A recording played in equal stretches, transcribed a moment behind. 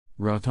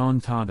Ratan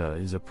Tata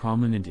is a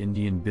prominent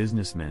Indian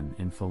businessman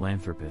and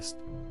philanthropist.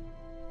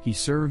 He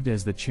served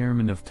as the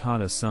chairman of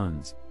Tata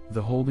Sons,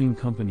 the holding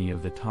company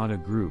of the Tata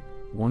Group,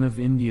 one of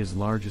India's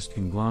largest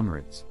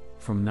conglomerates,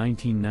 from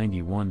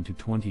 1991 to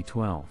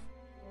 2012.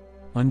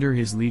 Under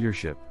his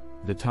leadership,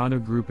 the Tata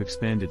Group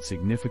expanded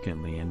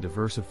significantly and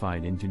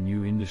diversified into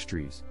new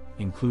industries,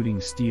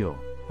 including steel,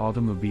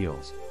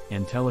 automobiles,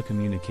 and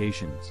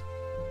telecommunications.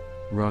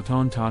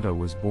 Ratan Tata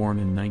was born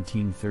in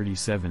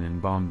 1937 in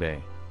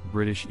Bombay,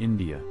 British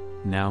India,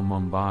 now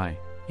Mumbai,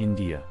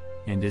 India,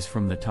 and is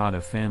from the Tata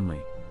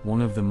family,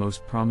 one of the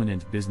most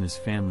prominent business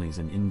families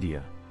in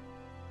India.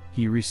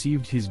 He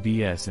received his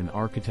B.S. in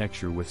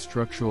architecture with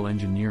structural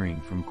engineering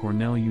from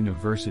Cornell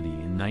University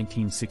in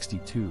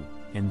 1962,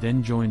 and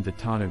then joined the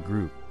Tata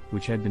Group,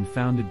 which had been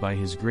founded by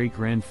his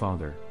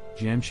great-grandfather,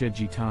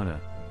 Jamshedji Tata,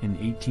 in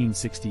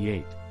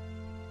 1868.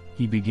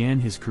 He began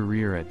his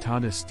career at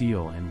Tata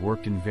Steel and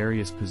worked in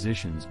various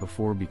positions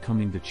before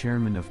becoming the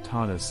chairman of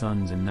Tata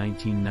Sons in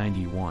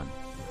 1991.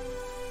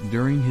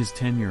 During his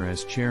tenure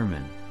as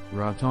chairman,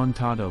 Ratan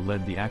Tata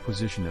led the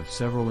acquisition of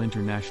several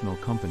international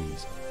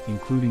companies,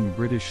 including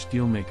British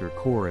steelmaker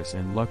Corus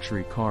and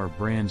luxury car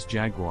brands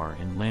Jaguar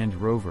and Land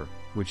Rover,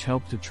 which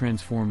helped to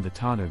transform the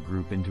Tata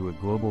Group into a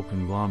global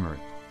conglomerate.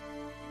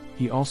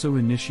 He also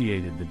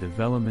initiated the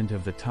development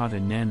of the Tata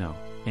Nano,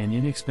 an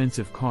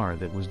inexpensive car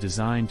that was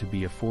designed to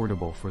be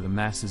affordable for the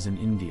masses in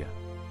India.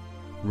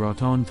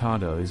 Ratan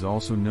Tata is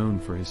also known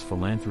for his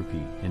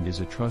philanthropy and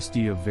is a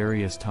trustee of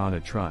various Tata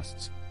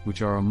Trusts,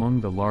 which are among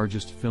the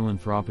largest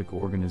philanthropic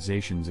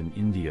organizations in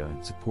India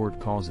and support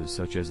causes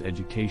such as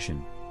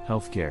education,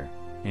 healthcare,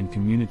 and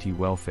community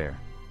welfare.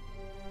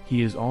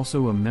 He is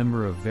also a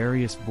member of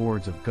various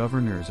boards of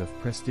governors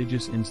of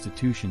prestigious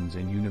institutions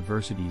and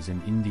universities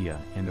in India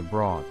and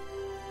abroad.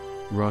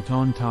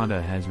 Ratan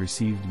Tata has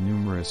received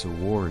numerous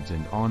awards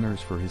and honors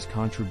for his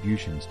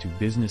contributions to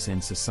business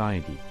and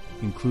society,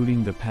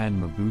 including the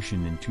Padma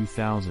Bhushan in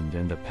 2000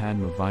 and the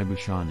Padma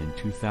Vibhushan in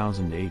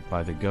 2008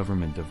 by the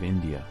Government of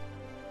India.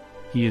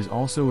 He is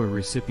also a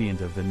recipient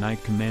of the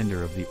Knight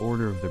Commander of the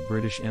Order of the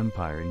British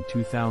Empire in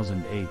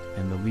 2008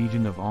 and the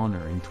Legion of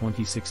Honor in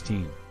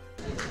 2016.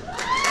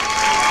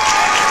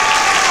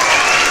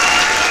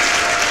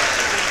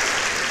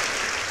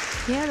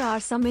 Here are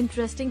some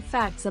interesting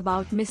facts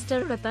about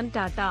Mr. Ratan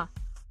Tata.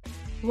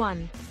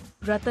 1.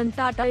 Ratan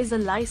Tata is a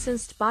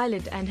licensed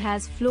pilot and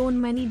has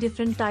flown many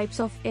different types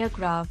of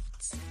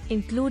aircrafts,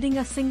 including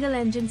a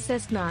single-engine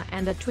Cessna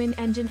and a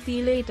twin-engine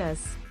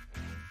Pilatus.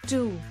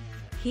 2.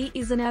 He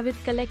is an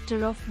avid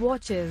collector of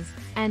watches,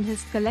 and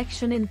his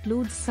collection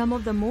includes some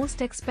of the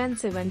most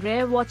expensive and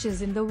rare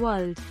watches in the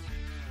world.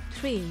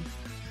 3.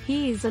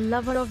 He is a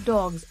lover of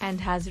dogs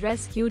and has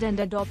rescued and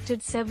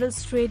adopted several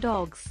stray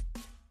dogs.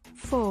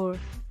 4.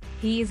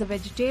 He is a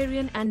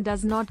vegetarian and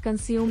does not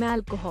consume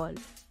alcohol.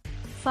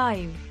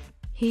 5.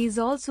 He is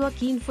also a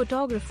keen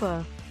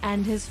photographer,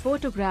 and his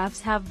photographs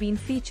have been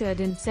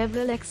featured in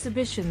several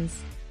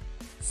exhibitions.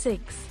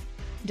 6.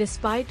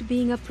 Despite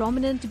being a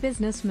prominent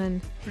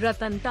businessman,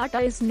 Ratan Tata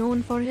is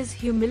known for his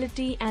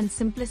humility and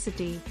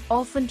simplicity,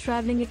 often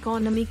traveling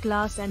economy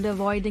class and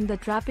avoiding the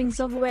trappings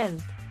of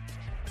wealth.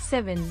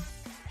 7.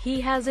 He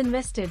has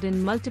invested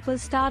in multiple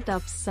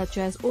startups such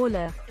as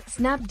Ola,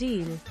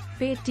 Snapdeal,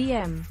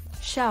 Paytm,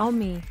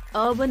 Xiaomi,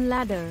 Urban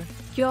Ladder,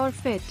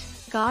 CureFit,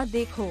 Car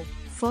Dekho,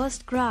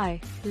 First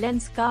Cry,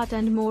 Lenskart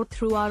and more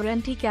through our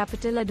RT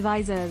Capital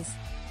advisors.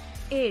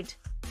 8.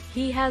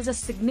 He has a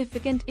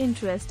significant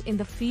interest in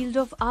the field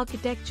of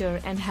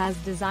architecture and has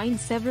designed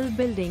several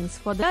buildings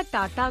for the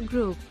Tata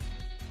Group.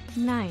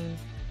 9.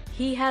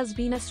 He has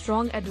been a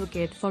strong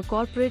advocate for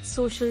corporate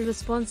social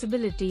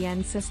responsibility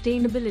and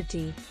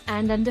sustainability,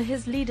 and under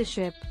his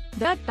leadership,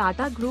 the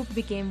Tata Group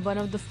became one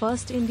of the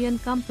first Indian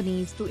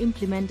companies to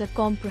implement a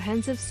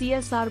comprehensive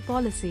CSR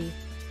policy.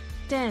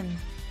 10.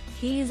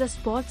 He is a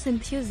sports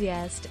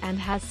enthusiast and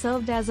has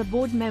served as a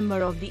board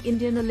member of the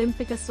Indian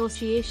Olympic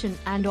Association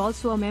and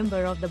also a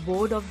member of the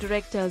board of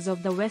directors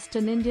of the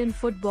Western Indian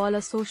Football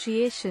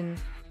Association.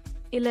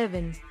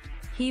 11.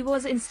 He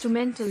was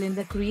instrumental in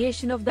the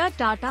creation of the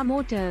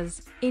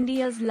Tatamotors,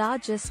 India's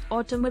largest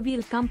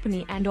automobile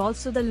company, and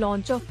also the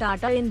launch of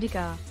Tata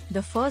Indica,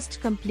 the first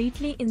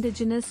completely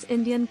indigenous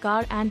Indian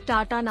car, and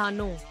Tata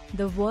Nano,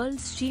 the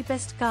world's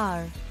cheapest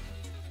car.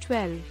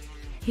 12.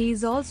 He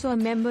is also a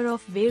member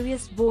of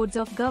various boards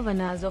of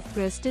governors of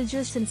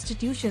prestigious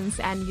institutions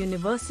and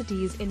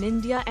universities in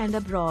India and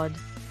abroad.